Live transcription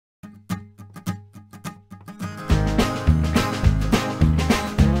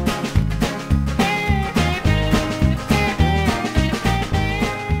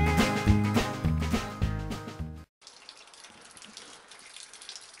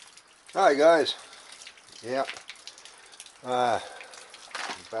Hi guys. Yeah.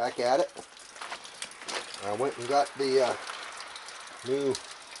 Back at it. I went and got the new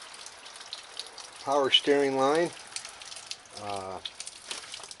power steering line.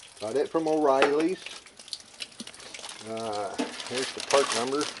 Got it from O'Reilly's. Here's the part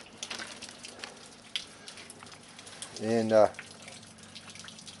number. And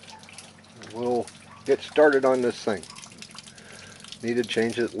we'll get started on this thing. Need to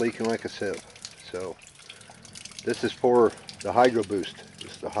change it, leaking like a sieve. So this is for the hydro boost.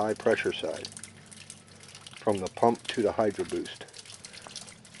 This is the high pressure side. From the pump to the hydro boost.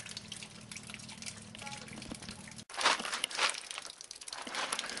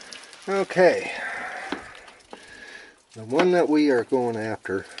 Okay. The one that we are going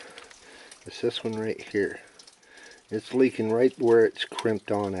after is this one right here. It's leaking right where it's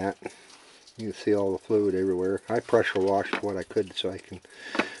crimped on at. You can see all the fluid everywhere. I pressure washed what I could so I can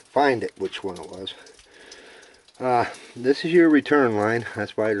find it, which one it was. This is your return line.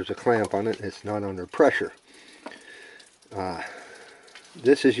 That's why there's a clamp on it. It's not under pressure.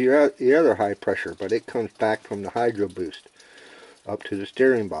 This is the other high pressure, but it comes back from the hydro boost up to the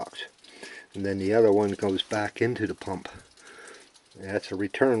steering box. And then the other one goes back into the pump. That's a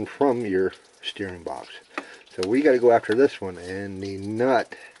return from your steering box. So we got to go after this one, and the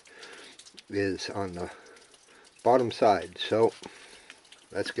nut is on the bottom side. So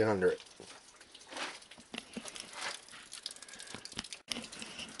let's get under it.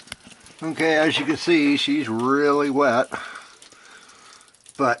 Okay, as you can see, she's really wet,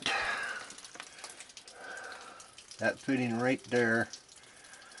 but that fitting right there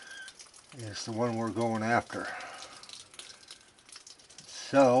is the one we're going after.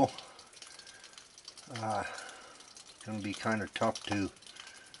 So it's going to be kind of tough to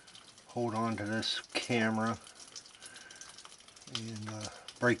hold on to this camera and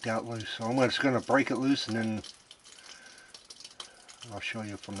break that loose. So I'm just going to break it loose, and then I'll show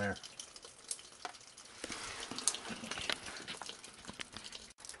you from there.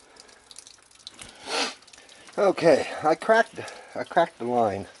 Okay, I cracked the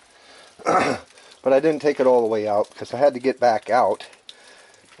line, but I didn't take it all the way out because I had to get back out,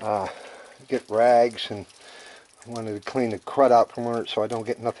 get rags, and I wanted to clean the crud out from it so I don't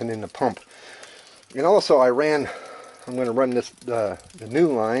get nothing in the pump. And also I'm going to run this the new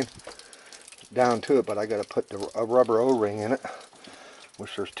line down to it, but I got to put a rubber O-ring in it,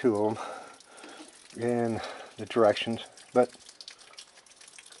 which there's two of them, and the directions. But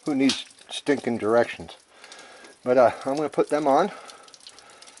who needs stinking directions? But I'm going to put them on,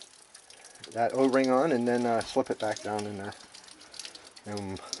 that O-ring on, and then slip it back down in there.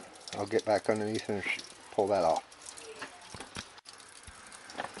 And I'll get back underneath and pull that off.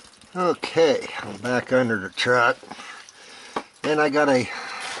 Okay, I'm back under the truck. And I got a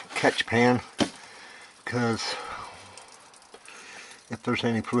catch pan, because if there's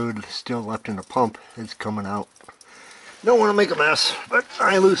any fluid still left in the pump, it's coming out. Don't want to make a mess, but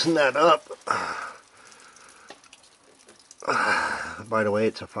I loosened that up. By the way,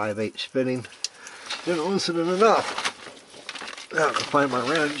 it's a 5/8 fitting. Didn't loosen it enough. Now I can find my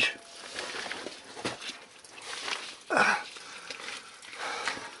wrench.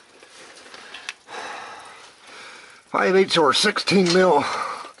 5/8 or 16 mil.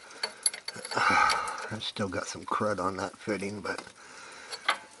 I've still got some crud on that fitting, but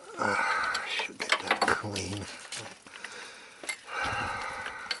I should get that clean.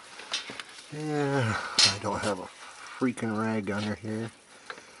 Yeah, I don't have a freaking rag under here.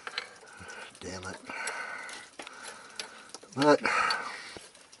 Damn it. But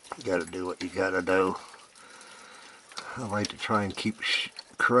you gotta do what you gotta do. I like to try and keep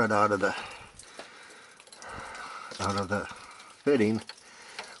crud out of the fitting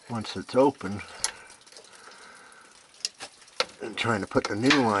once it's open, and trying to put the new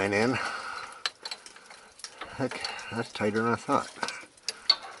line in. Heck, that's tighter than I thought.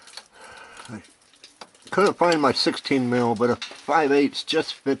 I couldn't find my 16 mil, but a 5/8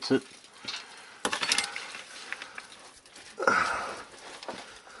 just fits it.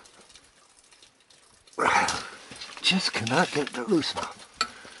 Just cannot get it loose enough.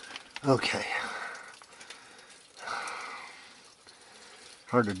 Okay.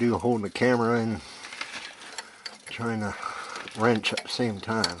 Hard to do holding the camera and trying to wrench at the same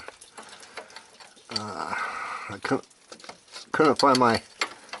time. I couldn't find my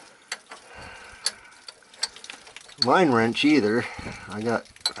line wrench either. I gotta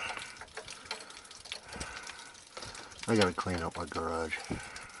clean up my garage.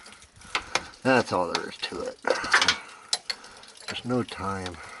 That's all there is to it. There's no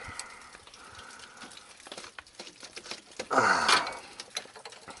time.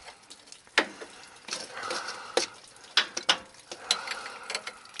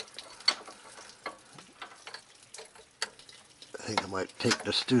 take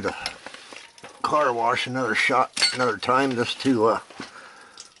this to the car wash another time just to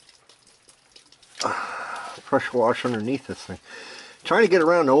pressure wash underneath this thing. Trying to get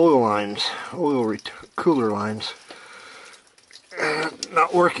around the oil lines, cooler lines.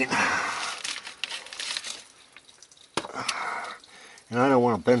 Not working. And I don't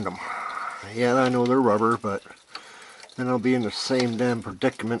want to bend them. Yeah, I know they're rubber, but then I'll be in the same damn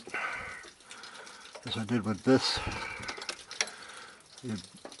predicament as I did with this.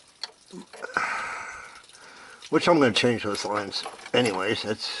 Which I'm going to change those lines anyways.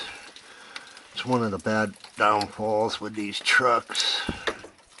 It's one of the bad downfalls with these trucks.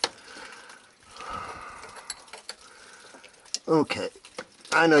 Okay,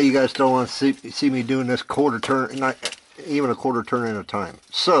 I know you guys don't want to see me doing this quarter turn, not even a quarter turn at a time.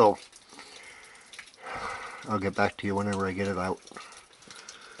 So I'll get back to you whenever I get it out.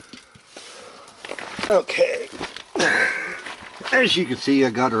 Okay, as you can see,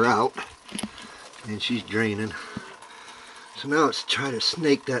 I got her out and she's draining. So now let's try to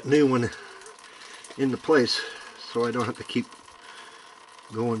snake that new one into place so I don't have to keep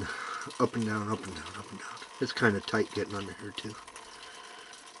going up and down, up and down, up and down. It's kind of tight getting under here too.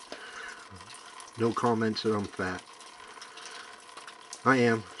 No comments that I'm fat. I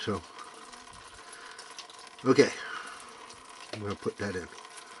am, so. Okay, I'm going to put that in.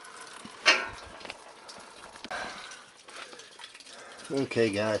 Okay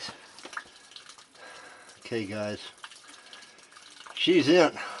guys. She's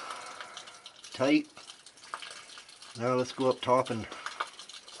in. Tight. Now let's go up top and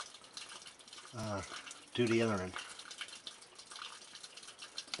do the other end.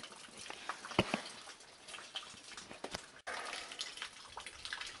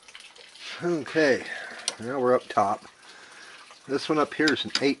 Okay, now we're up top. This one up here is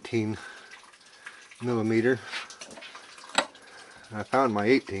an 18 millimeter. I found my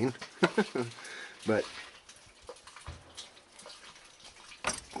 18, but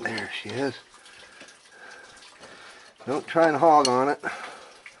there she is. Don't try and hog on it.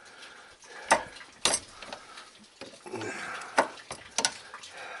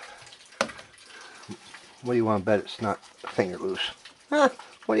 What do you want to bet it's not finger loose? Huh,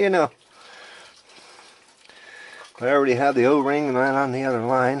 what do you know? I already have the O-ring right on the other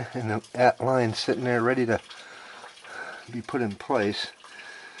line, and that line sitting there ready to be put in place.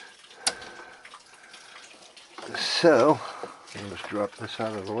 So, I'll just drop this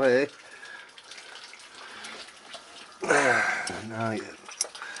out of the way. Now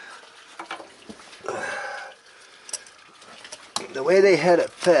the way they had it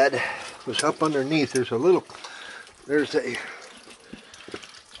fed was up underneath. There's a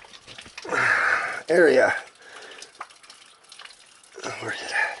area. Where's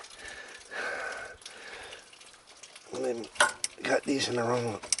it at? They got these in the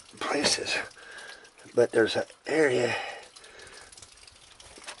wrong places, but there's an area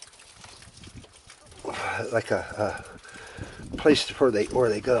like a place where they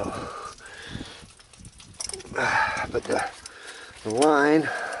go. But the line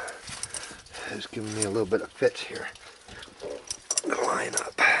is giving me a little bit of fits here. Line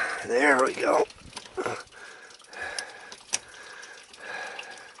up. There we go.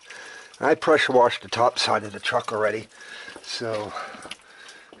 I pressure washed the top side of the truck already, so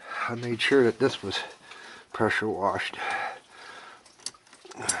I made sure that this was pressure washed.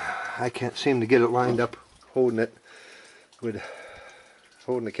 I can't seem to get it lined up holding the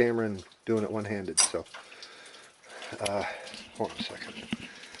camera and doing it one-handed, so hold on a second.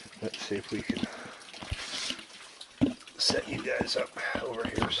 Let's see if we can set you guys up over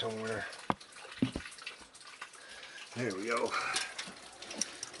here somewhere. There we go.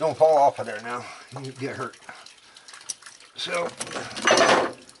 Don't fall off of there now. You get hurt. So,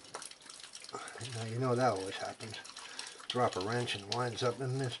 now you know that always happens. Drop a wrench and winds up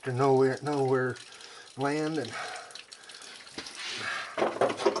in Mr. Nowhere land. And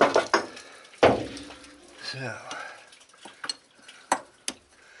so,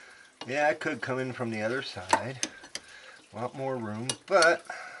 yeah, I could come in from the other side. A lot more room, but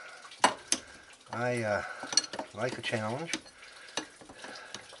I like a challenge.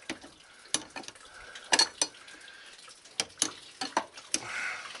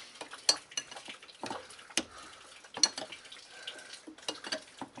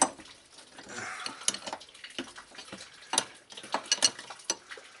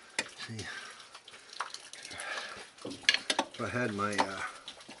 See, if I had my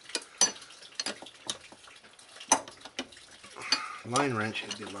line wrench,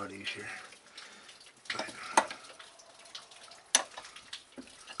 it'd be a lot easier. But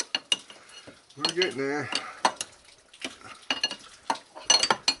we're getting there.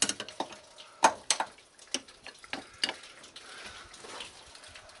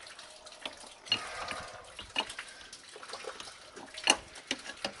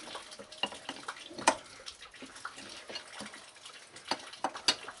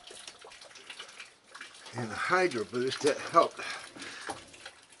 hydro boost that helped.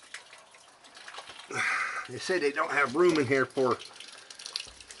 They say they don't have room in here for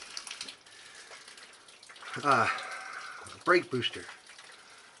a brake booster.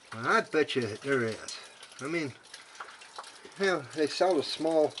 Well, I bet you there is. I mean, yeah, they sell the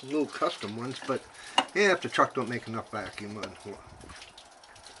small little custom ones, but yeah, if the truck don't make enough vacuum, but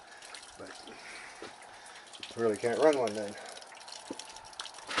really can't run one then.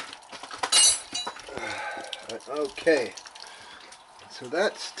 But okay, so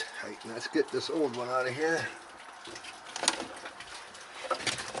that's tight. Let's get this old one out of here.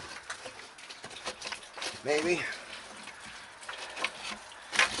 Maybe.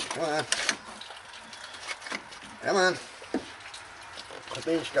 Come on. Come on. Quit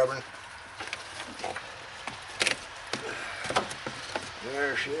being stubborn.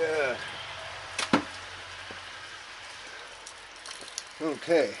 There she is.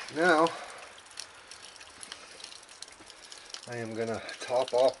 Okay, now I am going to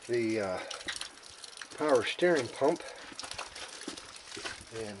top off the power steering pump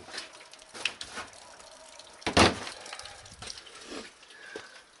and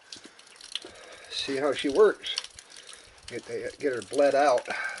see how she works. Get her bled out.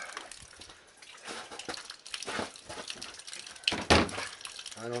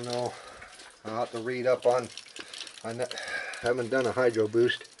 I don't know. I'll have to read up on. I haven't done a hydro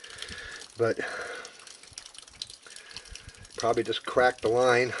boost, but probably just crack the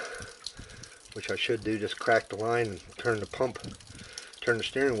line, which I should do. Just crack the line and turn the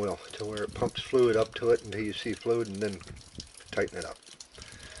steering wheel to where it pumps fluid up to it until you see fluid, and then tighten it up.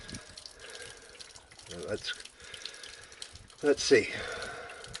 Let's see.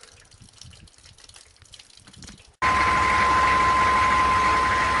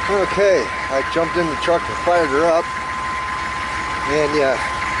 Okay, I jumped in the truck and fired her up, and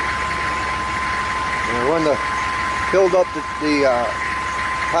I wanted to build up the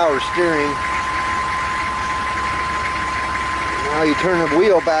power steering. Now you turn the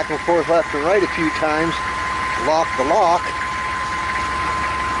wheel back and forth, left and right a few times, lock the lock,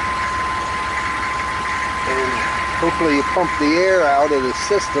 and hopefully you pump the air out of the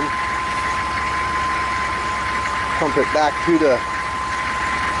system, pump it back to the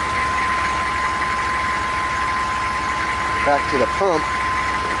pump.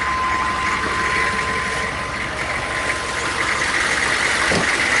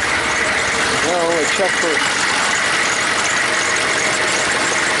 Now we'll check for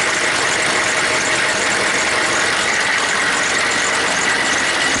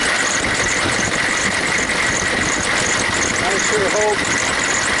I sure hope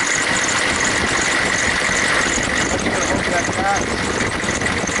that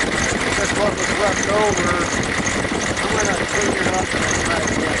that's what was left over. I'm going to clean it up and try it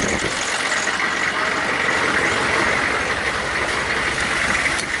again.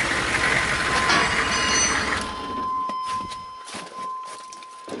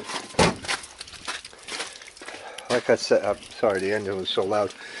 Like I said, I'm sorry the engine was so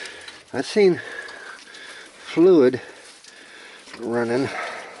loud. I've seen fluid running.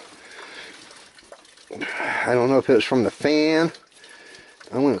 I don't know if it was from the fan.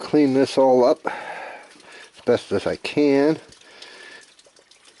 I'm going to clean this all up as best as I can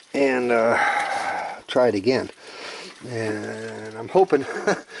and try it again. And I'm hoping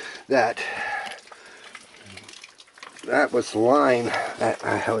that was the line that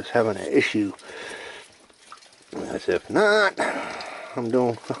I was having an issue. As if not,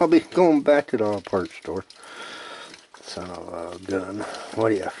 I'll be going back to the auto parts store. Son of a gun. What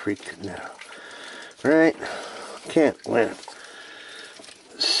do you freaking know? Right? Can't win.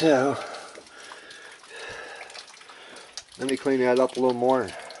 So, let me clean that up a little more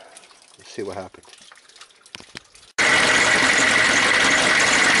and see what happens.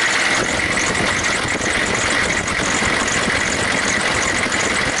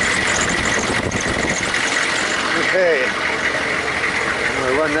 Okay, I'm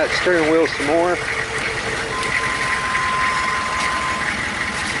going to run that steering wheel some more.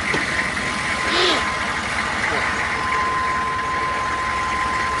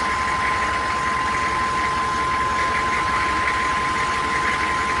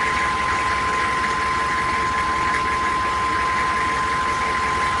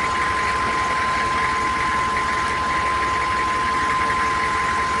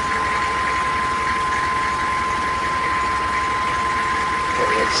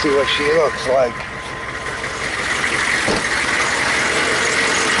 See what she looks like.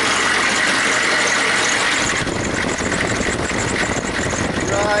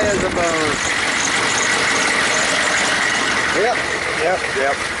 Dry as a bone. Yep.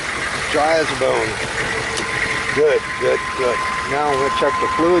 Dry as a bone. Good, good, good. Now I'm going to check the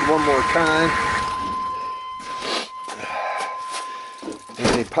fluid one more time.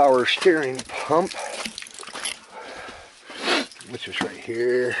 And the power steering pump, which is right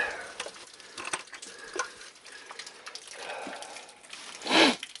here.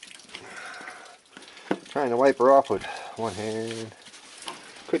 Trying to wipe her off with one hand.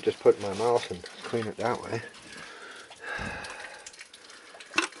 Could just put it in my mouth and clean it that way.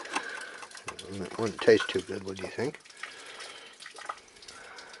 It wouldn't taste too good, what do you think?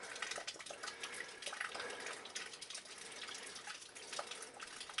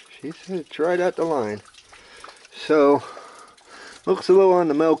 She said it's right at the line. So, looks a little on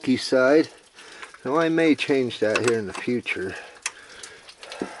the milky side. So I may change that here in the future.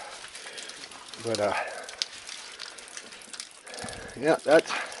 But, yeah,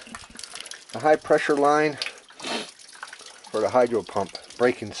 that's the high pressure line for the hydro pump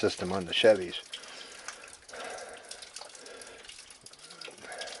braking system on the Chevys.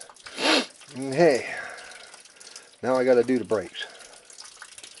 And hey, now I got to do the brakes.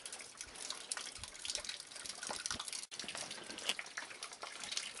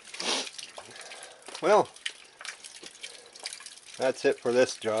 Well, that's it for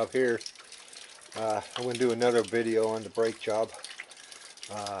this job here. I'm going to do another video on the brake job.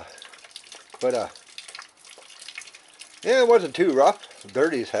 Yeah, it wasn't too rough.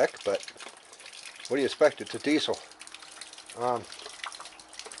 Dirty as heck, but what do you expect? It's a diesel.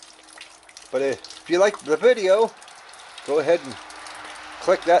 But if you liked the video, go ahead and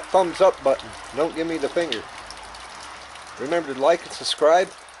click that thumbs up button. Don't give me the finger. Remember to like and subscribe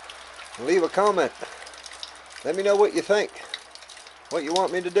and leave a comment. Let me know what you think, what you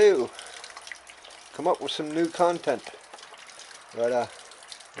want me to do. Come up with some new content. But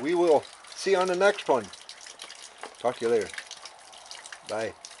we will see you on the next one. Talk to you later.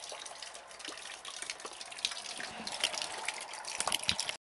 Bye.